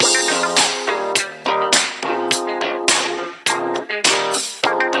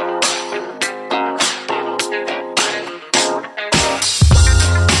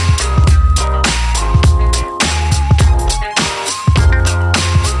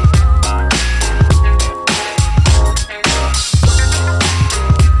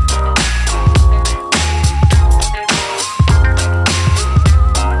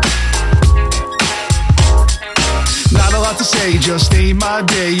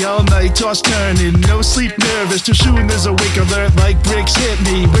day, all night, toss turning, no sleep, nervous, too soon there's a wake alert like bricks hit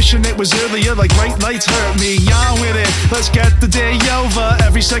me. Wishing it was earlier like bright lights hurt me. On with it, let's get the day over.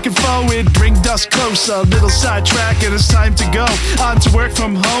 Every second forward, bring dust closer. Little sidetrack and it's time to go. On to work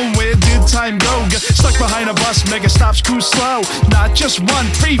from home, where did time go? Get stuck behind a bus, mega stops, cruise slow. Not just one,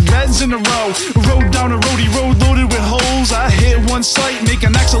 3 reds in a row. Rode down a roadie road loaded with holes. I hit one slight, make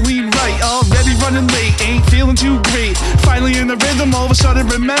an axle lean right. Already running late, ain't feeling too great. Finally in the rhythm, all of a sudden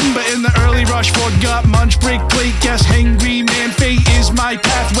remember. In the early rush, forgot munch, break plate. Guess hangry man, fate is my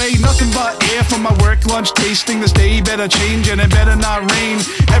pathway. Nothing but air from my work lunch. Tasting this day better change and it better not rain.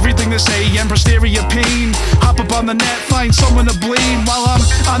 Everything to say and posterior pain. Hop up on the net, find someone to blame. While I'm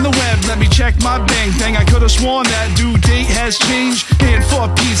on the web, let me check my bang thing. I could've sworn that due date has changed. And for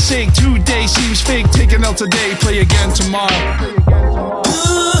Pete's sake, today seems fake. Take an L today, play again tomorrow.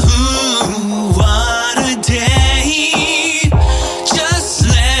 Ooh, what a day. Just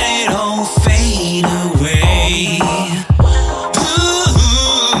let it all fade away. Ooh,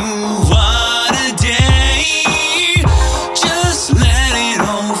 what a day. Just let it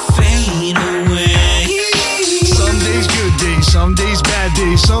all fade away. Some days good days, some days bad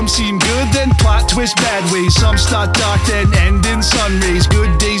days. Some seem good, then plot twist bad ways. Some start dark, then end in sun rays.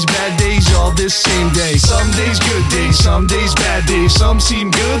 Good days, bad days, all this same day. Some days good days, some days bad days. Some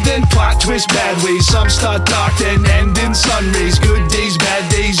seem good, then plot twist bad ways. Some start dark, then end in sun rays. Good days, bad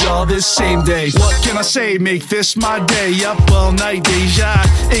days, all this same day. What can I say? Make this my day. Up all night, deja.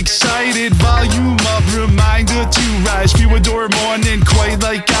 Excited, volume up, reminder to rise. Few adore morning, quite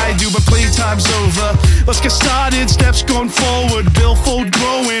like I do, but playtime's over. Let's get started, steps going forward. Billfold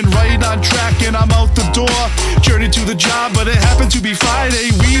growing, right on track, and I'm out the door. Journey to the job, but it happened to be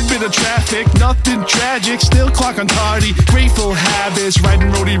Friday. We've been of traffic, nothing tragic. Still clock on tardy, grateful habits. Riding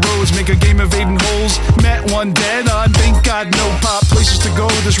roadie roads, make a game of 8 holes. Met one dead on, thank God no pop. Places to go,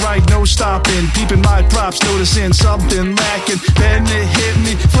 this ride, no stopping. Peeping my props, noticing something lacking. Then it hit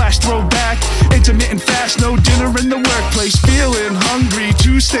me, flash throwback. Intermittent fast, no dinner in the workplace. Feeling hungry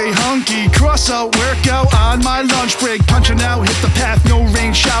to stay hunky. Cross out, workout on my lunch break. Punching out, hit the path, no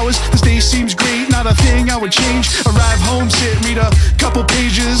rain showers. This day seems great, not a thing I would change. Arrive home, sit, read a couple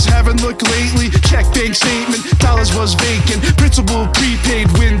pages. Haven't looked lately, check bank statement. Dollars was vacant, principal prepaid.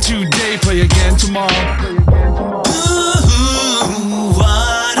 Win today, play again tomorrow. Ooh,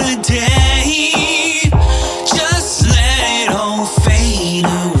 what a day. Just let it all fade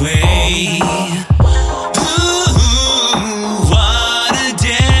away. Ooh, what a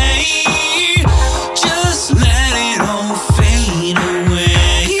day. Just let it all fade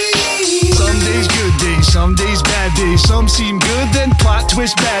away. Some days good days, some days bad days. Some seem good, then plot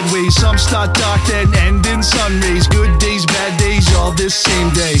twist bad ways. Some start dark, then end in sun rays. Good days, bad days, all this same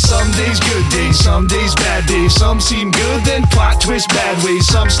day. Some days good days, some days bad days. Some seem good, then plot twist bad ways.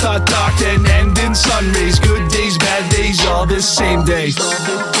 Some start dark, then end in sun rays. Good days, bad days, all this same day.